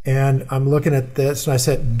 and I'm looking at this, and I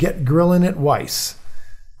said, get grilling at Weiss.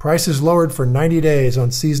 Prices lowered for 90 days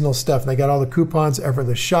on seasonal stuff. And they got all the coupons,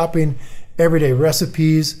 effortless shopping, everyday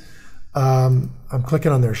recipes. I'm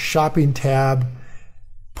clicking on their shopping tab.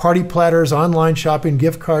 Party platters, online shopping,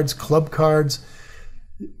 gift cards, club cards,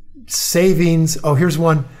 savings. Oh, here's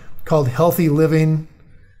one called Healthy Living.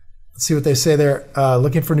 Let's see what they say there.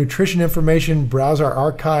 Looking for nutrition information, browse our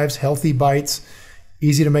archives, healthy bites,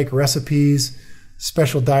 easy to make recipes,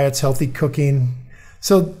 special diets, healthy cooking.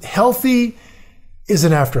 So healthy is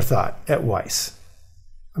an afterthought at Weiss.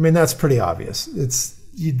 I mean, that's pretty obvious.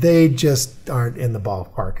 They just aren't in the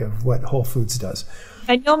ballpark of what Whole Foods does.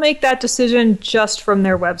 And you'll make that decision just from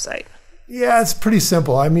their website. Yeah, it's pretty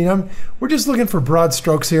simple. I mean, we're just looking for broad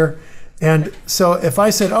strokes here. And so if I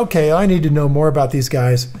said, okay, I need to know more about these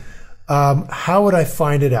guys, how would I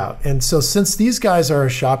find it out? And so since these guys are a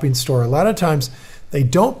shopping store, a lot of times they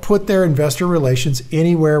don't put their investor relations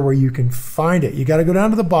anywhere where you can find it. You got to go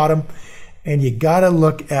down to the bottom and you got to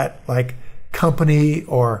look at like company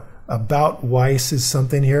or about Weiss is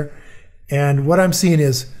something here. And what I'm seeing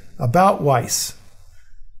is about Weiss.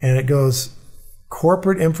 And it goes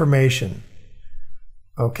corporate information.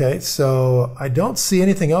 Okay, so I don't see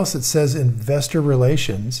anything else that says investor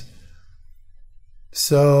relations.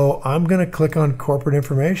 So I'm going to click on corporate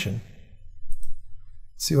information.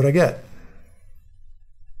 See what I get.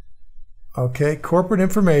 Okay, corporate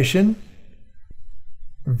information.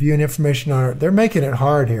 Reviewing information on our, they're making it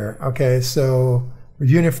hard here. Okay, so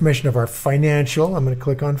reviewing information of our financial. I'm going to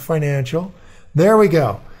click on financial. There we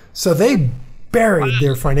go. So they buried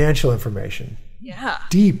their financial information. Yeah.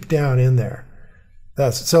 Deep down in there.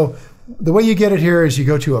 So the way you get it here is you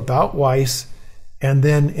go to About Weiss, and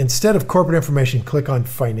then instead of corporate information, click on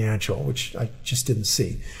financial, which I just didn't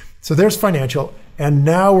see. So there's financial, and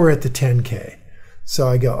now we're at the 10K. So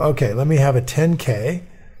I go, okay, let me have a 10K,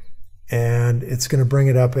 and it's going to bring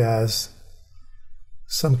it up as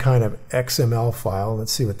some kind of XML file.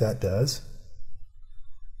 Let's see what that does.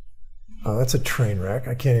 Oh, that's a train wreck.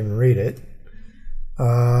 I can't even read it.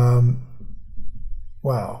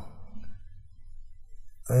 Wow.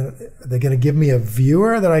 They're going to give me a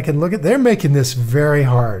viewer that I can look at. They're making this very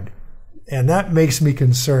hard, and that makes me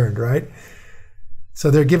concerned, right? So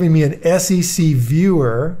they're giving me an SEC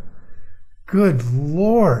viewer. Good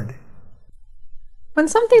Lord. When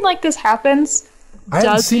something like this happens, I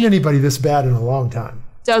haven't seen anybody this bad in a long time.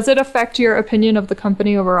 Does it affect your opinion of the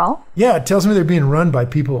company overall? Yeah, it tells me they're being run by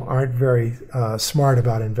people who aren't very smart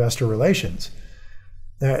about investor relations.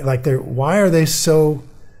 Why are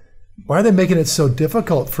they making it so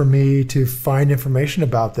difficult for me to find information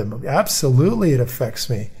about them? Absolutely, it affects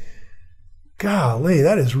me. Golly,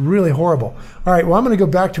 that is really horrible. All right, well, I'm going to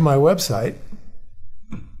go back to my website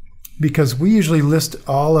because we usually list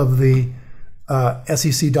all of the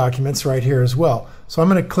SEC documents right here as well. So I'm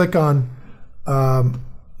going to click on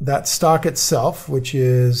that stock itself, which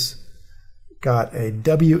is got a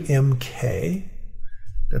WMK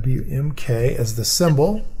as the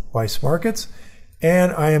symbol, Weiss Markets.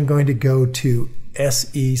 And I am going to go to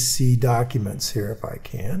SEC documents here if I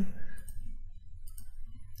can.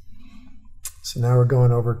 So now we're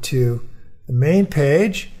going over to the main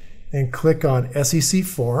page and click on SEC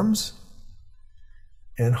forms.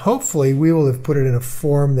 And hopefully we will have put it in a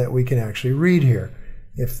form that we can actually read here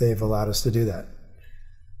if they've allowed us to do that.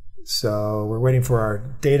 So we're waiting for our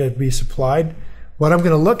data to be supplied. What I'm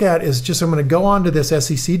going to look at is I'm going to go onto this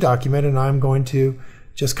SEC document and I'm going to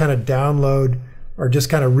just kind of download or just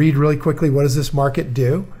kind of read really quickly, what does this market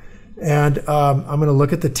do? And I'm going to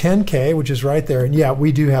look at the 10K, which is right there. And yeah,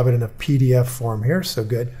 we do have it in a PDF form here, so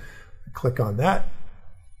good. Click on that.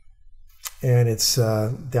 And it's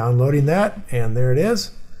downloading that, and there it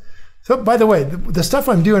is. So, by the way, the stuff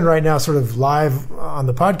I'm doing right now, sort of live on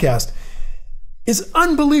the podcast, is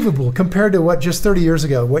unbelievable compared to what just 30 years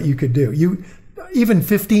ago, what you could do. Even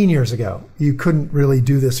 15 years ago, you couldn't really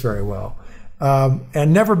do this very well.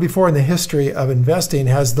 And never before in the history of investing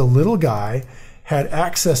has the little guy had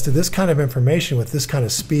access to this kind of information with this kind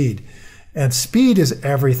of speed. And speed is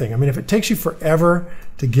everything. I mean, if it takes you forever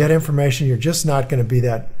to get information, you're just not going to be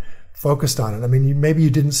that focused on it. I mean, maybe you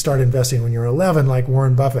didn't start investing when you were 11 like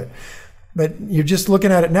Warren Buffett, but you're just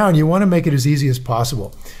looking at it now and you want to make it as easy as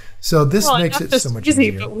possible. So this makes it so much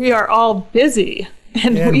easier. But we are all busy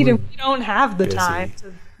and we don't have the time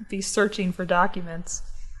to be searching for documents.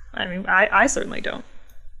 I mean, I certainly don't.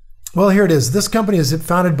 Well, here it is. This company is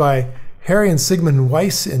founded by Harry and Sigmund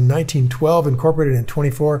Weiss in 1912, incorporated in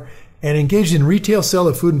 24, and engaged in retail sale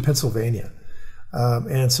of food in Pennsylvania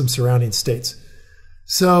and some surrounding states.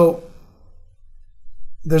 So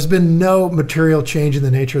there's been no material change in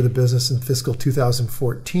the nature of the business in fiscal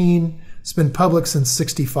 2014. It's been public since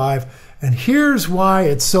 '65. And here's why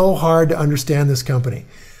it's so hard to understand this company.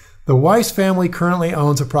 The Weiss family currently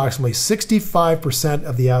owns approximately 65%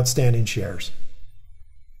 of the outstanding shares.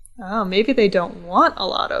 Oh, maybe they don't want a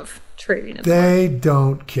lot of trading in They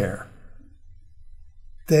don't care.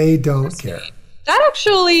 They don't care. That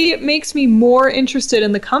actually makes me more interested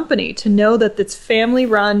in the company, to know that it's family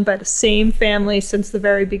run by the same family since the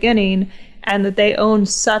very beginning and that they own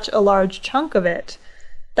such a large chunk of it.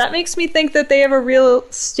 That makes me think that they have a real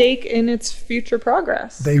stake in its future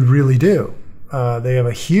progress. They really do. They have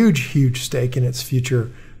a huge, huge stake in its future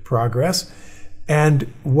progress.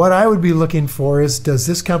 And what I would be looking for is, does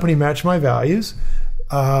this company match my values?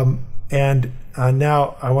 And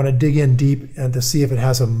now I want to dig in deep and to see if it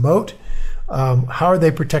has a moat. How are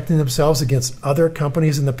they protecting themselves against other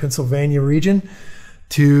companies in the Pennsylvania region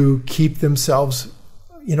to keep themselves,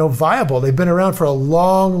 viable? They've been around for a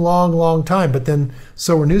long, long, long time, but then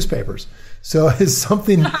so were newspapers. So has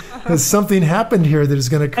something happened here that is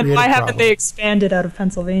going to create a problem? And why haven't they expanded out of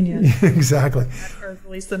Pennsylvania? Exactly. Or at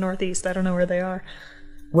least the Northeast. I don't know where they are.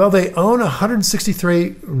 Well, they own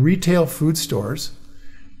 163 retail food stores.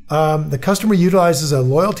 The customer utilizes a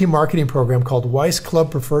loyalty marketing program called Weiss Club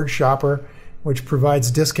Preferred Shopper, which provides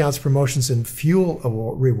discounts, promotions, and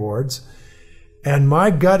fuel rewards. And my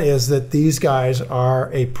gut is that these guys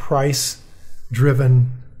are a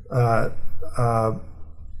price-driven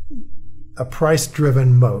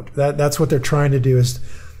moat. That's what they're trying to do. Is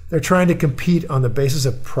they're trying to compete on the basis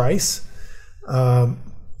of price, and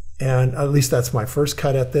at least that's my first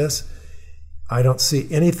cut at this. I don't see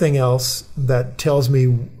anything else that tells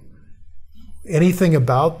me anything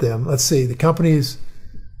about them. Let's see, the companies.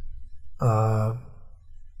 I'm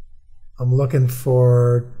looking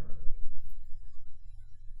for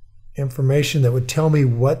information that would tell me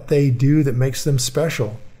what they do that makes them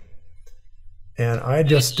special. And I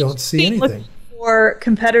just don't see anything. For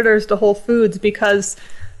competitors to Whole Foods, because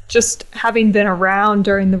just having been around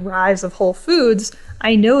during the rise of Whole Foods,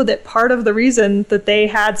 I know that part of the reason that they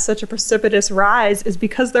had such a precipitous rise is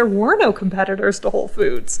because there were no competitors to Whole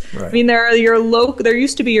Foods. Right. I mean, there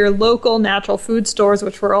used to be your local natural food stores,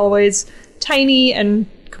 which were always tiny and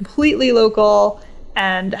completely local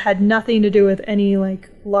and had nothing to do with any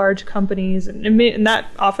large companies, and that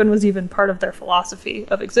often was even part of their philosophy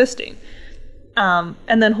of existing. And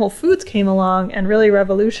then Whole Foods came along and really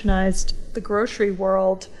revolutionized the grocery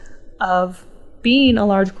world of being a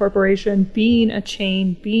large corporation, being a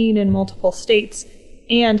chain, being in multiple states,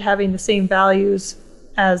 and having the same values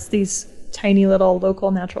as these tiny little local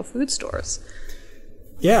natural food stores.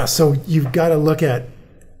 Yeah, so you've got to look at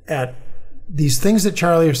these things that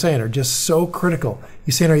Charlie are saying are just so critical.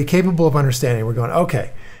 He's saying, are you capable of understanding? We're going,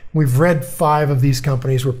 okay, we've read 5 of these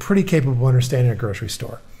companies. We're pretty capable of understanding a grocery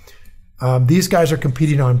store. These guys are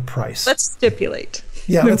competing on price. Let's stipulate.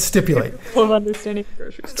 Yeah, let's stipulate. Of understanding the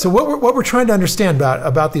grocery store. So what we're trying to understand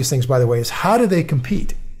about these things, by the way, is how do they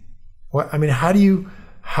compete? How do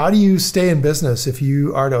you stay in business if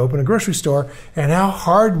you are to open a grocery store? And how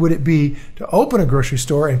hard would it be to open a grocery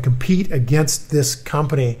store and compete against this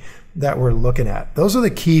company that we're looking at? Those are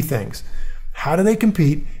the key things. How do they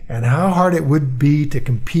compete, and how hard it would be to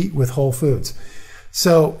compete with Whole Foods?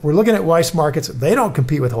 So we're looking at Weiss Markets. They don't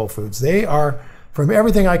compete with Whole Foods. They are, from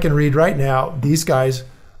everything I can read right now, these guys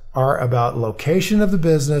are about location of the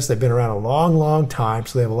business. They've been around a long, long time,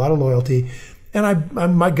 so they have a lot of loyalty. And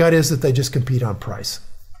my gut is that they just compete on price.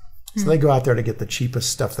 So they go out there to get the cheapest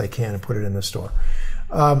stuff they can and put it in the store.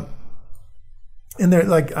 And they're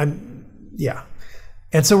like, yeah.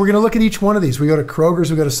 And so we're going to look at each one of these. We go to Kroger's,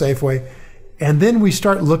 we go to Safeway, and then we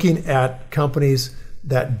start looking at companies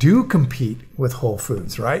that do compete with Whole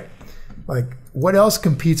Foods, right? Like, what else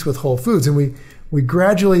competes with Whole Foods? And we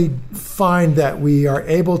gradually find that we are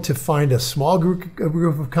able to find a small group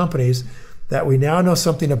of companies that we now know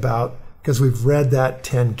something about because we've read that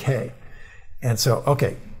 10K. And so,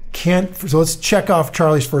 okay, so let's check off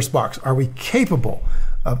Charlie's first box. Are we capable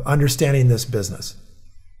of understanding this business?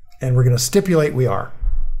 And we're going to stipulate we are.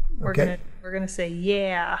 Okay? We're gonna say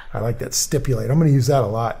yeah. I like that, stipulate. I'm going to use that a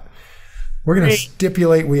lot. We're going to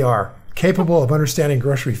stipulate we are capable of understanding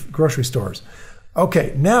grocery stores.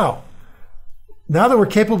 Okay, now that we're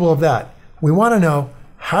capable of that, we want to know,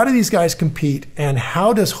 how do these guys compete, and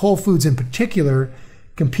how does Whole Foods in particular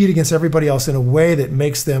compete against everybody else in a way that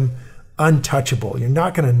makes them untouchable? You're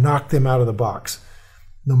not going to knock them out of the box,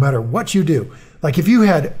 no matter what you do. Like if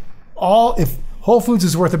Whole Foods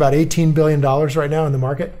is worth about $18 billion right now in the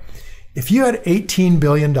market, if you had $18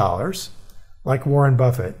 billion, like Warren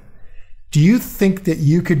Buffett, do you think that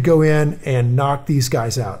you could go in and knock these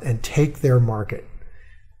guys out and take their market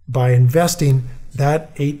by investing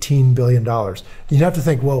that $18 billion? You'd have to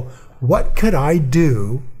think, well, what could I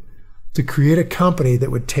do to create a company that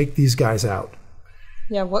would take these guys out?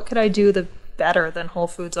 Yeah, what could I do better than Whole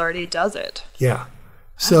Foods already does it? Yeah.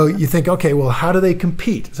 So you think, okay, well, how do they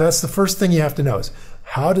compete? So that's the first thing you have to know is,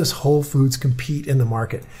 how does Whole Foods compete in the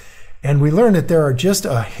market? And we learned that there are just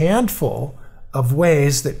a handful of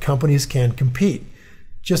ways that companies can compete,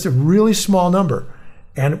 just a really small number.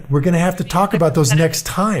 And we're going to have to talk about those next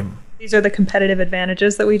time. These are the competitive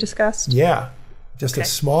advantages that we discussed? Yeah, just a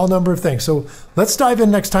small number of things. So let's dive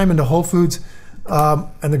in next time into Whole Foods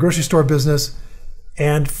and the grocery store business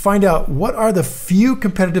and find out what are the few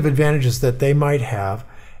competitive advantages that they might have,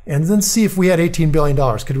 and then see if we had $18 billion,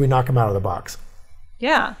 could we knock them out of the box?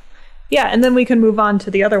 Yeah. Yeah, and then we can move on to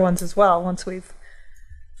the other ones as well. Once we've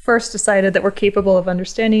first decided that we're capable of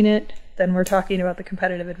understanding it, then we're talking about the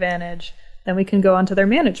competitive advantage. Then we can go on to their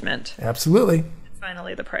management. Absolutely.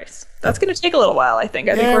 Finally, the price. That's going to take a little while, I think.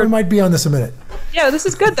 We might be on this a minute. Yeah, this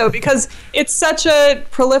is good, though, because it's such a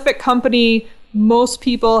prolific company. Most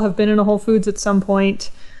people have been in a Whole Foods at some point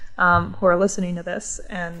who are listening to this,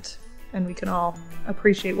 and we can all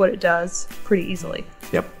appreciate what it does pretty easily.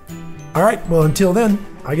 Yep. All right. Well, until then,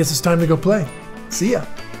 I guess it's time to go play. See ya.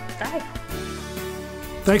 Bye.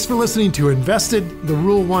 Thanks for listening to InvestED, the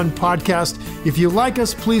Rule 1 podcast. If you like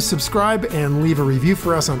us, please subscribe and leave a review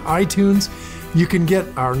for us on iTunes. You can get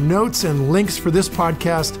our notes and links for this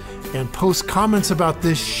podcast and post comments about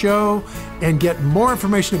this show and get more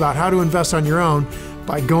information about how to invest on your own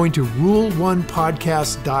by going to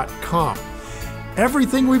rule1podcast.com.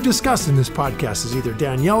 Everything we've discussed in this podcast is either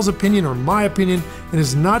Danielle's opinion or my opinion and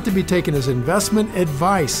is not to be taken as investment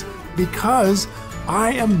advice, because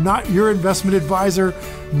I am not your investment advisor,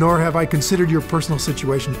 nor have I considered your personal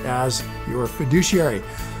situation as your fiduciary.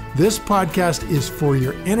 This podcast is for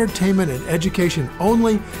your entertainment and education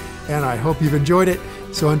only, and I hope you've enjoyed it.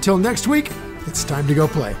 So until next week, it's time to go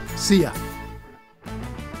play. See ya.